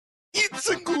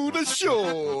Segura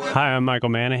Show. Hi, I'm Michael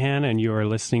Manahan, and you are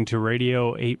listening to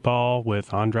Radio 8 Ball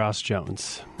with Andras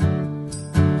Jones.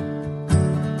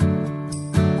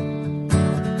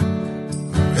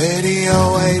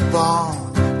 Radio 8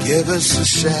 Ball, give us a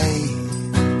shake.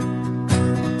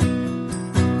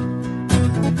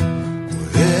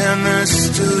 We're in the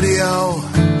studio,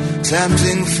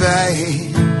 tempting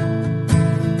fate.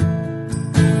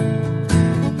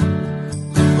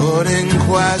 Putting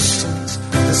questions,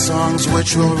 the songs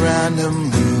which will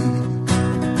randomly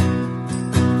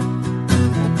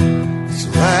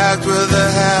select with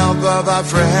the help of our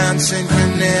friend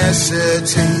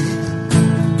Synchronicity.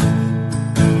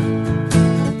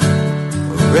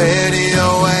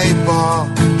 Radio 8 Ball,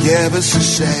 give us a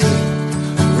shake.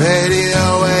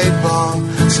 Radio 8 Ball,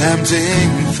 tempting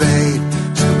fate.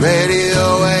 It's the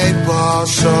Radio 8 Ball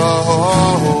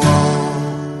Show.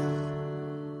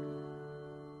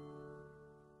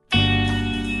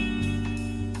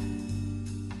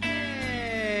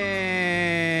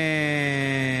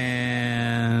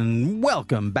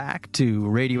 Welcome back to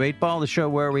Radio 8 Ball, the show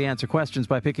where we answer questions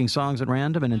by picking songs at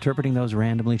random and interpreting those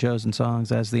randomly chosen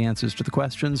songs as the answers to the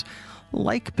questions.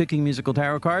 Like picking musical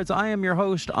tarot cards, I am your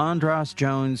host, Andras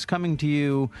Jones, coming to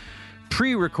you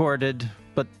pre-recorded,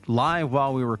 but live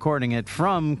while we were recording it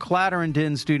from Clatter and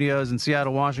Din Studios in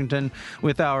Seattle, Washington,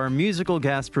 with our musical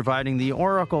guest providing the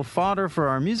oracle fodder for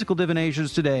our musical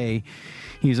divinations today.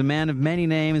 He's a man of many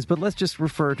names, but let's just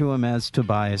refer to him as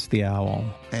Tobias the Owl.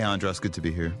 Hey, Andras, good to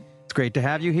be here. It's great to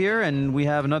have you here, and we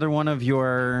have another one of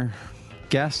your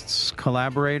guests,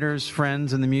 collaborators,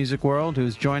 friends in the music world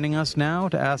who's joining us now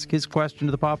to ask his question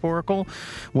to the Pop Oracle.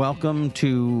 Welcome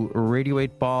to Radio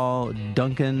 8 Ball,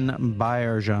 Duncan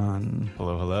Bayerjan.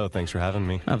 Hello, hello. Thanks for having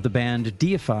me. Of the band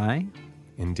Deify.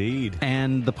 Indeed.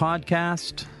 And the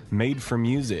podcast Made for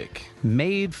Music.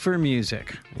 Made for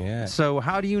Music. Yeah. So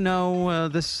how do you know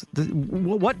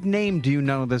what name do you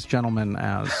know this gentleman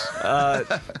as?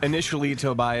 Initially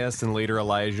Tobias and later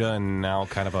Elijah, and now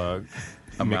kind of a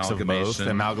mix of both.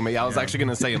 Amalgamation. I was actually going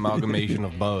to say amalgamation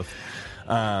of both.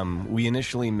 We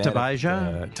initially met Tobias?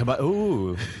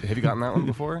 Ooh, have you gotten that one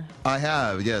before? I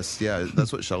have, yes. Yeah,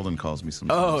 that's what Sheldon calls me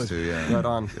sometimes, too. Yeah. Right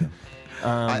on. Yeah.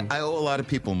 I owe a lot of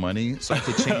people money, so I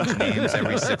have to change names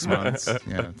every 6 months.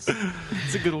 Yeah,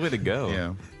 it's a good way to go.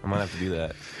 Yeah. I might have to do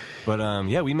that. But,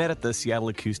 yeah, we met at the Seattle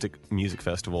Acoustic Music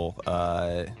Festival,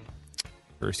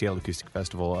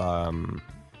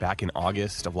 back in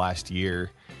August of last year.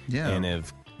 Yeah. And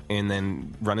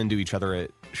then run into each other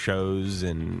at shows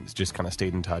and just kind of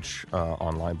stayed in touch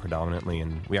online predominantly.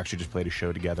 And we actually just played a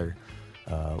show together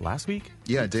last week.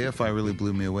 Yeah, Deify really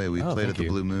blew me away. We played at the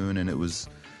Blue Moon, and it was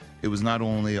not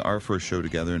only our first show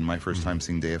together and my first time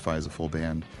seeing Deify as a full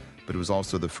band, but it was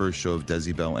also the first show of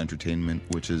Decibel Entertainment,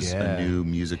 which is a new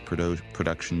music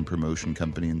production promotion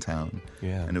company in town.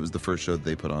 Yeah. And it was the first show that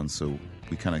they put on, so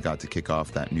we kind of got to kick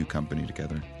off that new company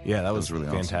together. Yeah, that was really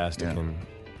fantastic. Awesome.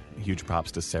 And huge props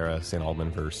to Sarah St.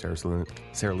 Albin for Sarah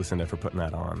Lucinda for putting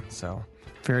that on. So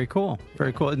Very cool.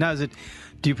 Very cool. Now, do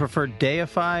you prefer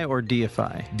Deify or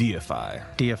Deify? Deify.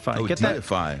 Deify. Oh,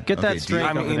 Deify. Get that straight.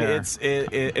 I mean, over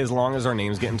it as long as our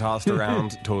name's getting tossed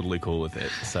around, totally cool with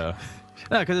it. So.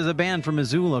 No, because there's a band from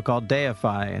Missoula called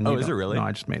Deify. And is it really? No,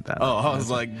 I just made that up. up. I was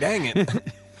like, dang it.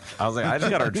 I was like, I just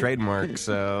got our trademark,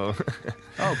 so.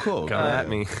 Oh, cool. Come at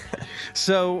me.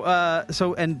 So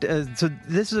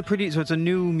this is it's a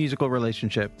new musical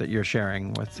relationship that you're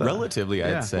sharing with. Relatively,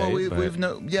 I'd say. Well, we've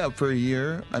known, for a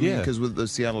year. I mean, because with the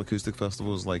Seattle Acoustic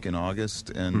Festival was like in August,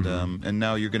 and and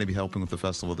now you're going to be helping with the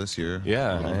festival this year.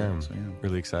 Yeah, I am. So,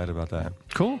 really excited about that.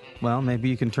 Cool. Well, maybe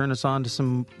you can turn us on to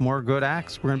some more good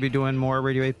acts. We're going to be doing more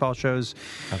Radio 8 Ball shows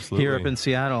here up in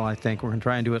Seattle, I think. We're going to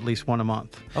try and do at least one a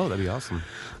month. Oh, that'd be awesome.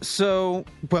 So,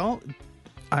 well,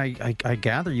 I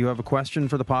gather you have a question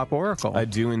for the Pop Oracle. I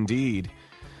do indeed.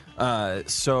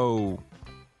 So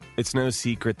it's no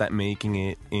secret that making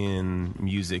it in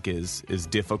music is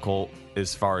difficult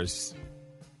as far as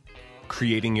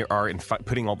creating your art and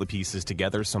putting all the pieces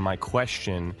together. So my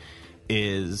question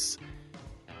is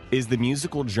the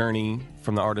musical journey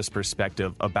from the artist's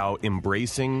perspective about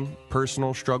embracing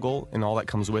personal struggle and all that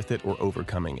comes with it, or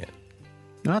overcoming it?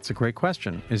 No, that's a great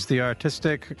question. Is the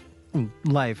artistic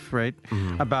life, right,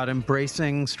 about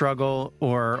embracing struggle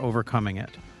or overcoming it?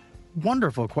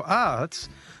 Wonderful.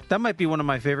 That might be one of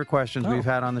my favorite questions we've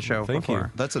had on the show Thank before.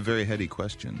 you. That's a very heady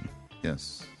question.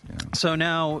 Yes. Yeah. So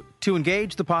now, to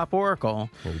engage the Pop Oracle,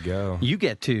 Here we go. you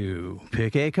get to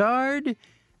pick a card,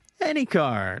 any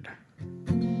card.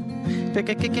 Pick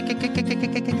a card.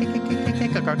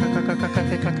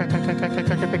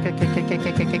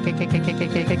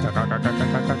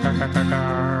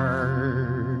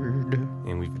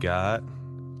 got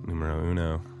numero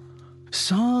uno.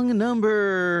 Song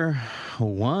number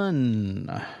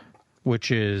 1,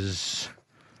 which is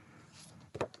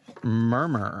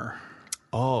Murmur.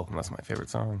 Oh, that's my favorite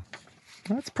song.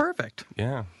 That's perfect.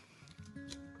 Yeah.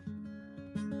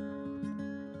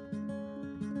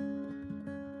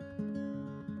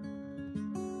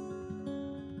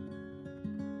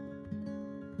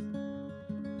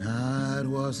 Night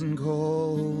wasn't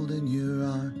cold in your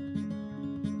arms,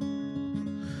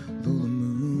 though the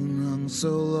moon hung so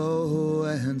low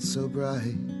and so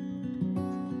bright,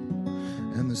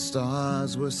 and the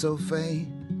stars were so faint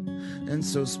and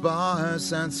so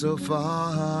sparse and so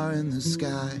far in the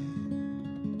sky.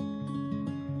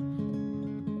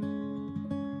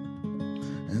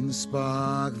 And the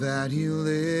spark that you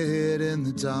lit in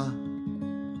the dark,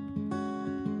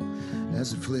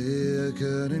 as it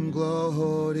flickered and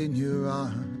glowed in your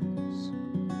arms,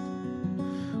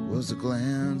 was a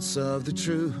glance of the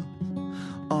truth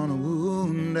on a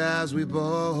wound as we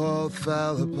both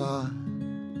fell apart.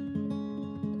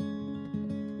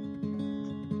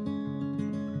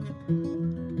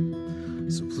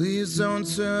 So please don't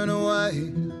turn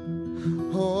away,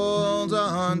 hold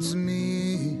on to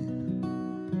me,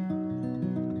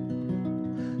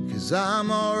 'cause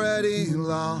I'm already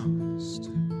lost,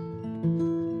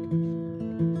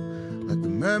 like the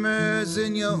murmurs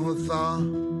in your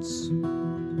thoughts.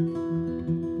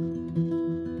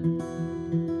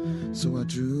 So I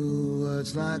drew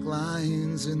words like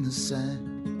lines in the sand,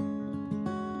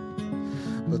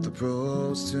 but the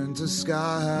prose turned to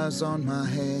scars on my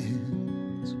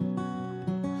hands,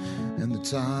 and the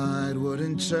tide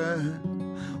wouldn't turn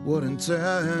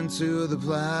to the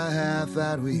path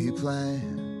that we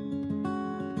planned.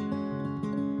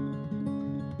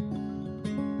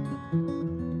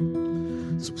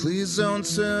 So please don't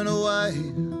turn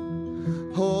away,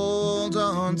 hold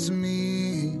on to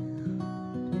me,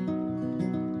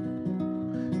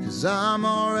 'cause I'm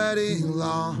already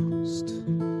lost,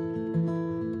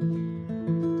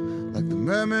 like the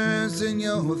murmurs in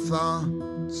your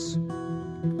thoughts.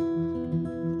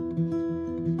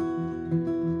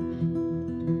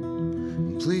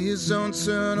 And please don't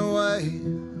turn away,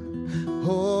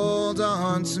 hold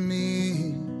on to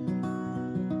me,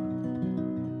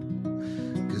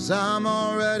 'cause I'm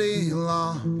already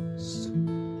lost,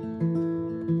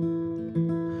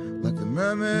 like the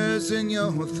murmurs in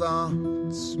your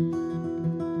thoughts.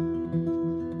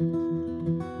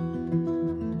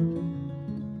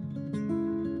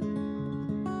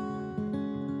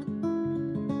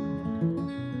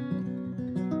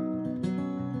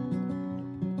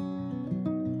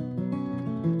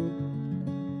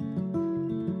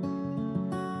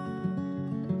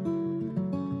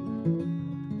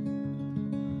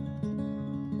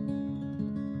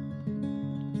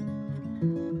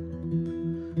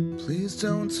 Please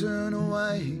don't turn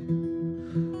away,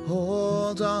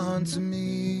 hold on to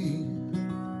me,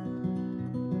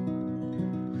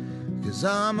 'cause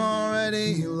I'm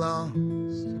already lost,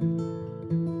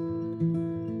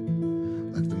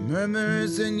 like the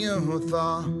murmurs in your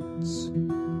thoughts.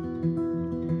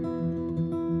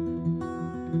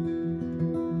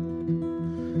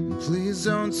 And please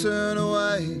don't turn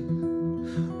away,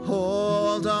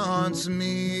 hold on to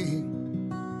me,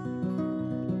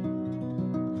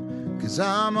 'cause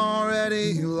I'm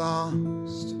already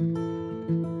lost,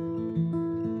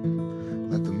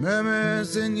 like the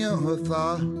murmurs in your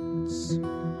thoughts.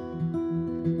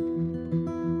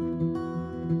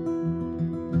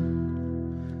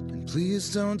 And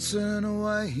please don't turn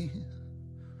away,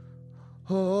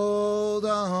 hold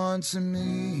on to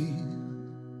me,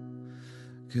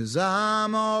 'cause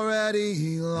I'm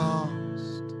already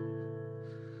lost,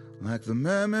 like the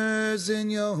murmurs in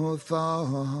your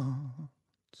thoughts.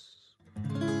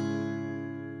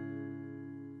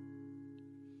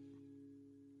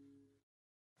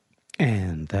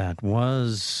 And that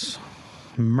was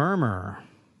Murmurs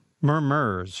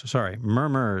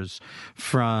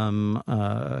from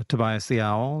Tobias the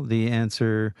Owl. The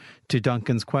answer to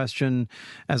Duncan's question,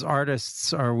 as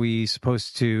artists, are we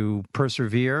supposed to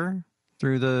persevere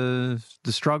through the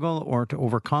struggle or to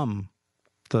overcome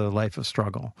the life of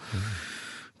struggle?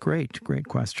 Great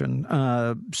question.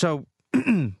 So,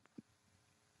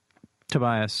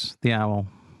 Tobias the Owl,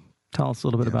 tell us a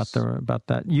little bit about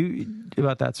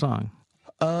that song.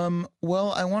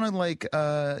 Well, I want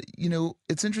to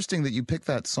it's interesting that you picked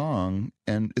that song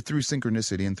and through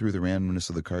synchronicity and through the randomness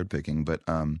of the card picking, but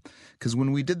because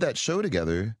when we did that show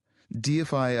together,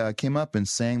 DFI came up and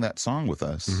sang that song with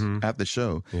us at the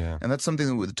show. Yeah. And that's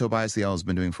something that Tobias the Owl has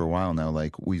been doing for a while now.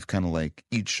 Like, we've kind of like,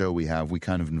 each show we have, we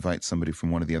kind of invite somebody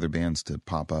from one of the other bands to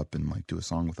pop up and like do a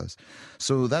song with us.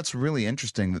 So that's really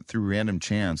interesting that through random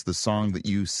chance, the song that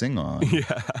you sing on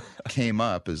came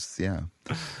up as,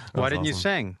 Why didn't you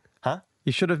sing? Huh?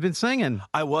 You should have been singing.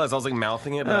 I was like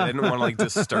mouthing it, but I didn't want to like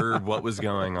disturb what was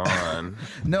going on.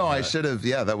 No, I should have.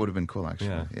 Yeah, that would have been cool,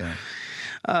 actually. Yeah.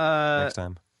 Next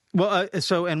time. Well,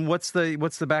 and what's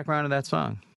the background of that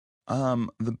song?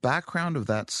 The background of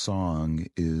that song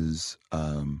is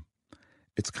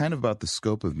it's kind of about the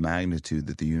scope of magnitude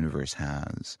that the universe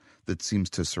has that seems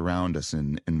to surround us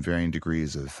in varying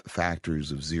degrees of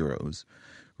factors of zeros,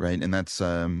 right? And that's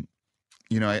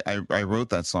I wrote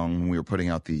that song when we were putting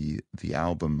out the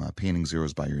album Painting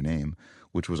Zeros by Your Name,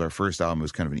 which was our first album. It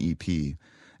was kind of an EP.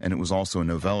 And it was also a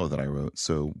novella that I wrote.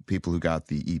 So people who got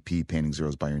the EP Painting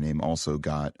Zeros by Your Name also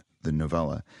got the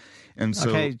novella. And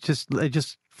so, okay,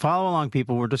 just follow along,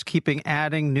 people. We're just keeping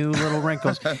adding new little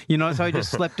wrinkles. You notice how he just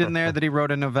slipped in there that he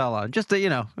wrote a novella. Just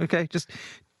to, okay, just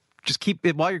keep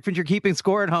it while you're keeping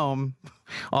score at home.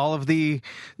 All of the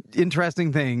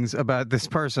interesting things about this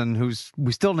person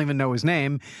we still don't even know his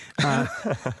name.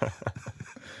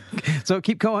 So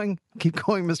keep going,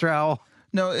 Mr. Owl.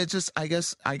 No, it's just I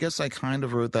guess I kind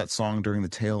of wrote that song during the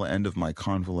tail end of my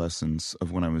convalescence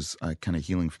of when I was kind of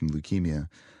healing from leukemia,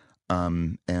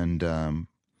 and I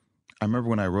remember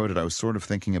when I wrote it, I was sort of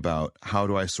thinking about how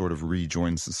do I sort of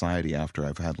rejoin society after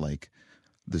I've had like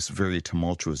this very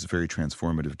tumultuous, very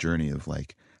transformative journey of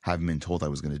like having been told I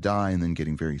was going to die and then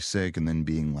getting very sick and then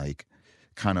being like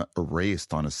kind of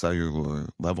erased on a cellular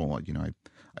level.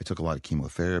 I took a lot of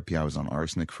chemotherapy. I was on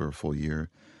arsenic for a full year.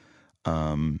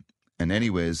 And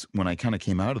anyways, when I kind of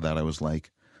came out of that, I was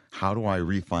like, how do I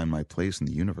refine my place in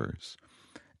the universe?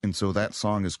 And so that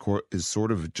song is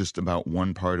sort of just about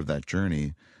one part of that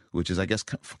journey, which is, I guess,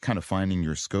 kind of finding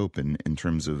your scope in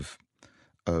terms of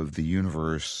the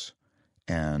universe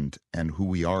and who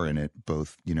we are in it,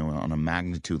 both, on a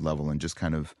magnitude level and just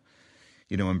kind of,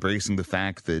 embracing the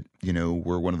fact that,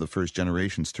 we're one of the first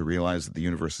generations to realize that the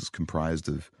universe is comprised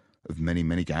of many,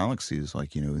 many galaxies.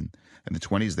 Like, in the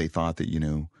 1920s, they thought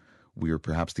that, we are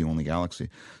perhaps the only galaxy.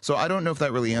 So I don't know if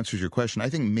that really answers your question. I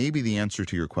think maybe the answer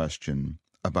to your question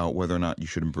about whether or not you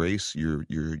should embrace your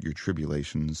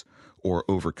tribulations or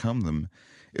overcome them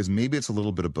is maybe it's a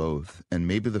little bit of both. And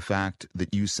maybe the fact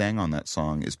that you sang on that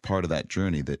song is part of that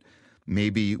journey, that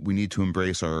maybe we need to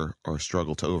embrace our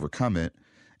struggle to overcome it.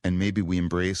 And maybe we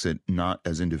embrace it not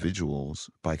as individuals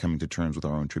by coming to terms with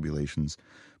our own tribulations,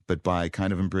 but by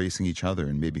kind of embracing each other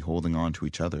and maybe holding on to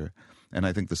each other. And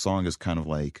I think the song is kind of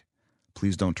like,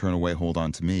 please don't turn away, hold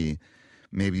on to me,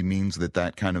 maybe means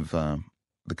that kind of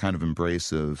the kind of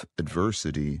embrace of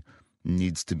adversity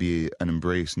needs to be an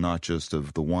embrace not just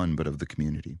of the one, but of the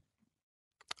community.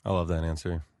 I love that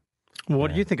answer.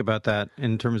 What do you think about that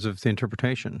in terms of the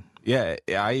interpretation? Yeah,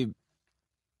 I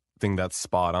think that's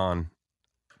spot on.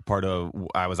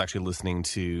 I was actually listening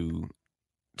to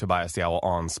Tobias the Owl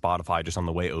on Spotify just on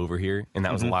the way over here, and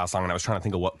that was the last song, and I was trying to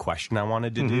think of what question I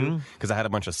wanted to do, because I had a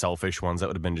bunch of selfish ones that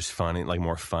would have been just funny, like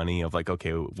more funny, of like,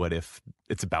 okay, what if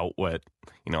it's about what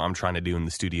I'm trying to do in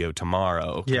the studio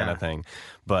tomorrow kind of thing.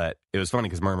 But it was funny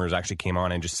because Murmurs actually came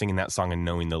on, and just singing that song and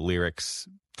knowing the lyrics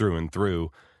through and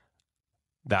through,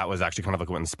 that was actually kind of like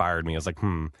what inspired me. I was like,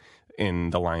 in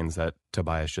the lines that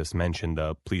Tobias just mentioned,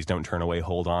 please don't turn away,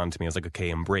 hold on to me. I was like, okay,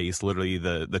 embrace, literally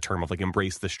the term of like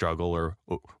embrace the struggle,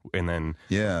 and then like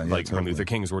totally. Martin Luther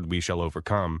King's word, we shall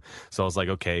overcome. So I was like,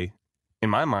 okay, in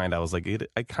my mind, I was like,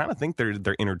 I kind of think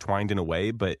they're intertwined in a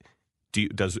way, but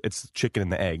it's chicken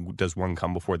and the egg. Does one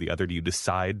come before the other? Do you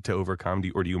decide to overcome,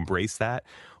 or do you embrace that,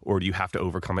 or do you have to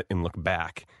overcome it and look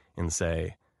back and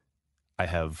say,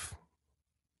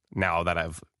 now that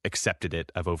I've accepted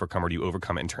it, I've overcome, or do you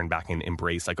overcome it and turn back and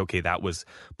embrace, like, okay, that was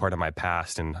part of my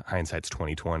past and hindsight's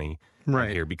 20/20. Right.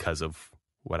 I'm here because of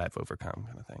what I've overcome,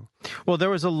 kind of thing. Well, there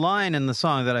was a line in the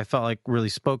song that I felt like really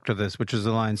spoke to this, which is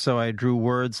the line, so I drew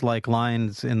words like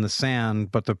lines in the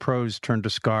sand, but the prose turned to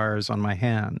scars on my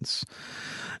hands.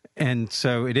 And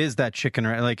so it is that chicken,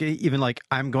 right? Like, even like,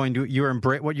 what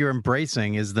you're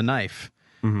embracing is the knife,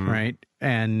 right?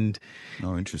 And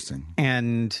interesting.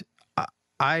 And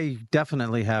I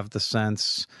definitely have the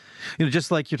sense, just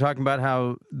like you're talking about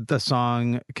how the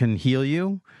song can heal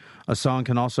you, a song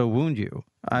can also wound you.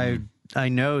 I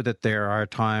know that there are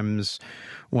times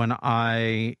when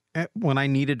I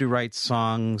needed to write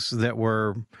songs that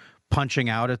were punching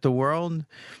out at the world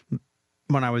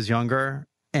when I was younger,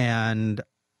 and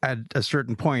at a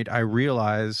certain point I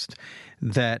realized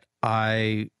that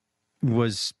I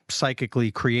was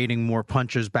psychically creating more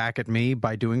punches back at me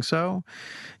by doing so.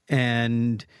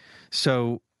 And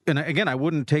so, and again, I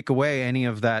wouldn't take away any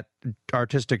of that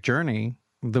artistic journey,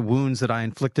 the wounds that I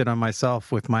inflicted on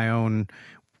myself with my own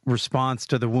response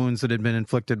to the wounds that had been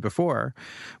inflicted before.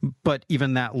 But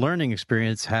even that learning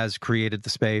experience has created the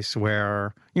space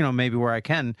where, maybe where I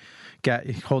can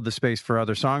hold the space for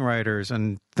other songwriters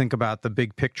and think about the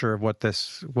big picture of what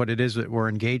it is that we're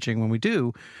engaging when we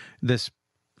do this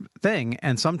thing.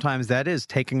 And sometimes that is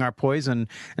taking our poison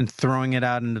and throwing it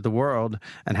out into the world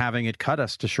and having it cut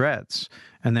us to shreds,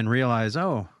 and then realize,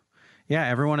 oh, yeah,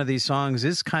 every one of these songs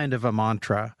is kind of a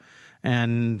mantra.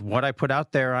 And what I put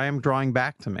out there, I am drawing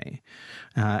back to me.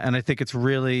 And I think it's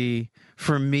really,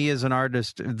 for me as an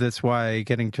artist, that's why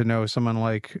getting to know someone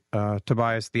like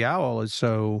Tobias the Owl is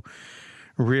so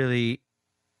really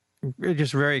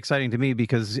just very exciting to me,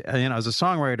 because, as a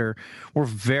songwriter, we're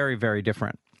very, very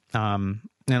different.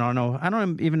 And I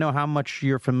don't even know how much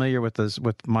you're familiar with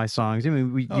my songs. I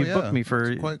mean, you booked me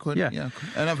for quite, yeah.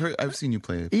 And I've seen you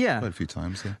play quite a few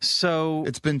times. Yeah. So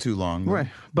it's been too long, right?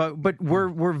 But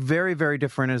we're very, very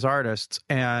different as artists,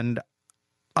 and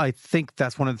I think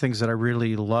that's one of the things that I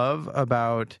really love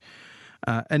about.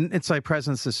 And it's like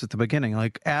presence this at the beginning.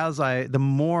 Like the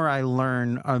more I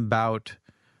learn about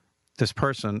this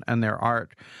person and their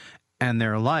art and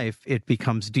their life, it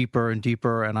becomes deeper and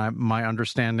deeper, and my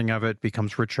understanding of it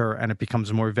becomes richer, and it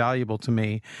becomes more valuable to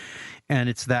me. And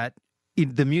it's that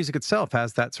the music itself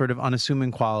has that sort of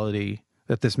unassuming quality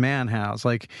that this man has.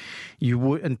 Like, you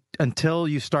would, until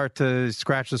you start to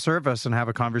scratch the surface and have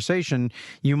a conversation,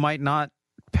 you might not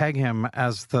peg him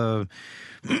as the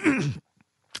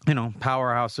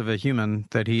powerhouse of a human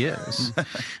that he is.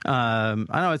 I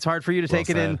know it's hard for you to take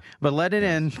it in, but let it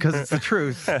in, because it's the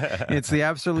truth. It's the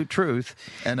absolute truth.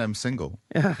 And I'm single.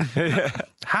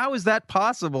 How is that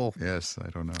possible? Yes, I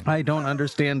don't know. I don't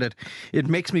understand it. It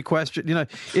makes me question,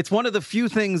 it's one of the few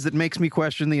things that makes me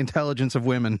question the intelligence of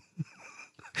women.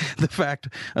 The fact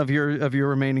of your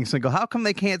remaining single. How come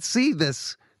they can't see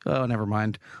this? Oh, never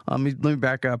mind. Let me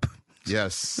back up.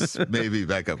 Yes, maybe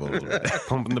back up a little bit.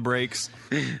 Pumping the brakes.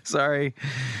 Sorry.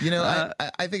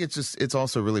 I think it's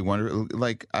also really wonderful.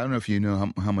 Like, I don't know if you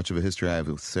know how much of a history I have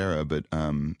with Sarah, but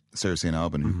Sarah St.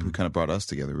 Alban, who kind of brought us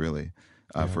together, really,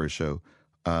 for a show.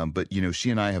 But, she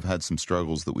and I have had some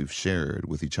struggles that we've shared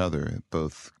with each other,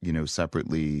 both,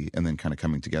 separately and then kind of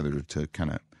coming together to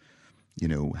kind of,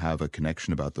 have a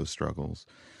connection about those struggles.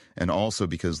 And also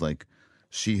because, like,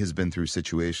 she has been through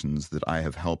situations that I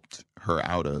have helped her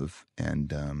out of,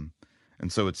 and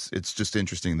so it's just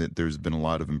interesting that there's been a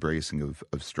lot of embracing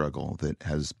of struggle that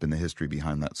has been the history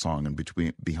behind that song, and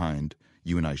behind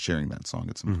you and I sharing that song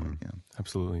at some point. Yeah,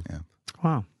 absolutely. Yeah.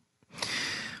 Wow.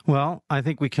 Well, I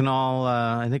think we can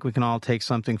all take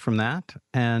something from that,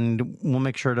 and we'll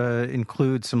make sure to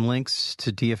include some links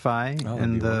to DFI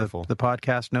in the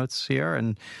podcast notes here.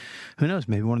 And who knows,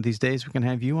 maybe one of these days we can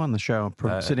have you on the show,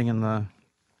 sitting in the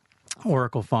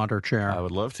Oracle Fonder chair. I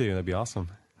would love to. That'd be awesome.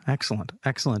 Excellent.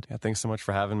 Yeah, thanks so much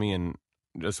for having me, and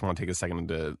just want to take a second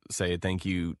to say thank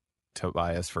you,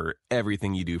 Tobias, for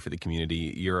everything you do for the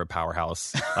community. You're a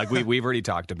powerhouse. Like, we've already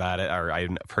talked about it, or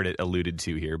I've heard it alluded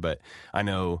to here, but I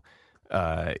know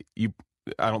I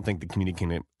don't think the community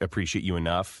can appreciate you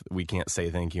enough. We can't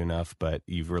say thank you enough, but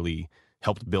you've really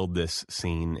helped build this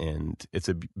scene, and it's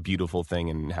a beautiful thing,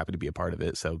 and happy to be a part of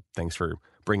it. So thanks for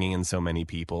bringing in so many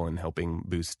people and helping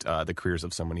boost the careers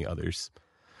of so many others.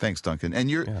 Thanks, Duncan. And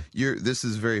this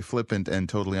is very flippant and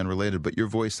totally unrelated, but your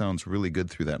voice sounds really good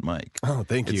through that mic. Oh,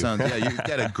 thank you. You've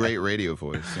got a great radio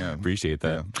voice. Yeah, appreciate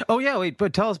that. Yeah. Oh yeah, wait,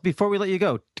 but tell us before we let you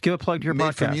go. Give a plug to your Made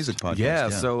podcast. for Music podcast. Yeah,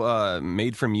 so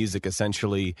Made for Music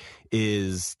essentially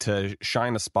is to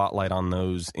shine a spotlight on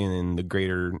those in the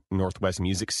greater Northwest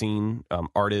music scene,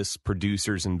 artists,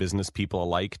 producers, and business people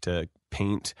alike, to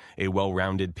paint a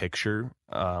well-rounded picture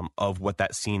of what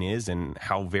that scene is and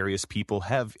how various people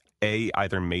have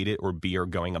either made it, or B, are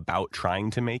going about trying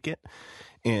to make it,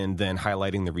 and then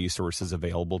highlighting the resources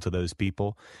available to those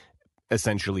people.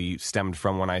 Essentially stemmed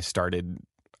from when I started,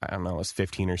 I don't know, I was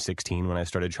 15 or 16 when I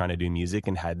started trying to do music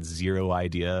and had zero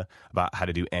idea about how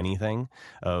to do anything,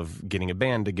 of getting a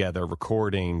band together,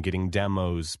 recording, getting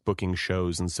demos, booking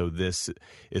shows. And so this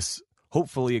is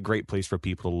hopefully a great place for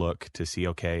people to look to see,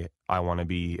 okay, I want to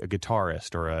be a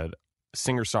guitarist or a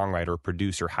singer-songwriter or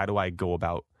producer. How do I go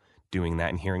about doing that?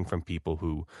 And hearing from people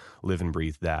who live and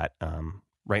breathe that.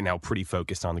 Right now, pretty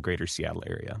focused on the greater Seattle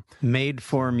area. Made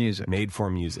for Music. Made for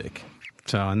Music.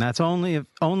 So, and that's only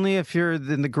if you're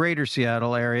in the greater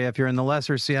Seattle area. If you're in the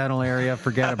lesser Seattle area,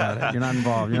 forget about it. You're not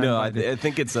involved. I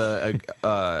think it's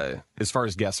as far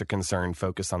as guests are concerned,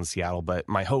 focused on Seattle. But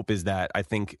my hope is that I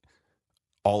think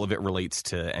all of it relates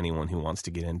to anyone who wants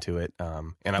to get into it.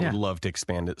 And I would love to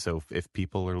expand it. So if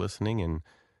people are listening and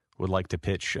would like to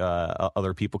pitch,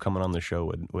 other people coming on the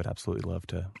show would absolutely love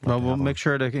to. Well, we'll make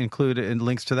sure to include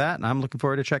links to that, and I'm looking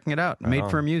forward to checking it out. The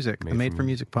Made for Music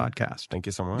podcast. Thank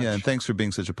you so much. Yeah, and thanks for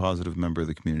being such a positive member of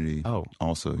the community. Oh,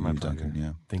 also, my you, Duncan.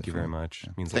 Yeah, thank you very much.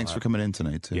 Yeah. Means thanks for coming in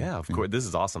tonight too. Yeah, of course. This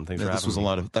is awesome. Thanks for having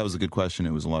me. That was a good question.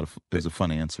 It was a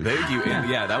fun answer. Thank you.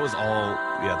 And that was all.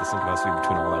 Yeah, the synchronicity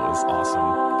between all that was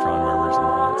awesome. Drawing members and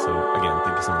all that. So again,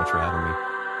 thank you so much for having me.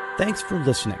 Thanks for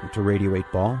listening to Radio 8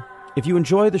 Ball. If you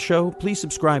enjoy the show, please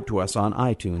subscribe to us on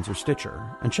iTunes or Stitcher,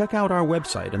 and check out our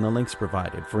website and the links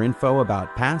provided for info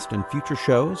about past and future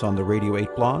shows on the Radio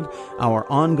 8 blog, our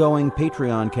ongoing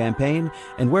Patreon campaign,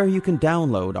 and where you can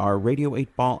download our Radio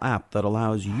 8 Ball app that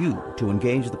allows you to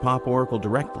engage the Pop Oracle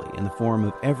directly in the form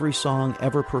of every song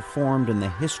ever performed in the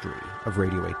history of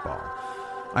Radio 8 Ball.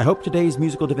 I hope today's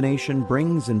musical divination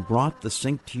brings and brought the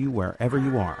sync to you wherever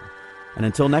you are. And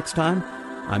until next time,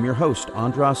 I'm your host,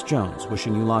 Andras Jones,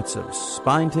 wishing you lots of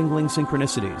spine-tingling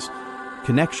synchronicities,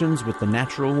 connections with the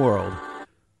natural world,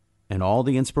 and all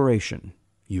the inspiration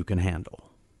you can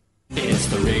handle. It's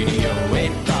the Radio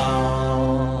 8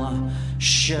 Ball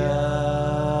Show.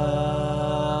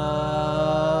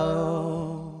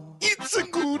 It's a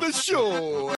good show.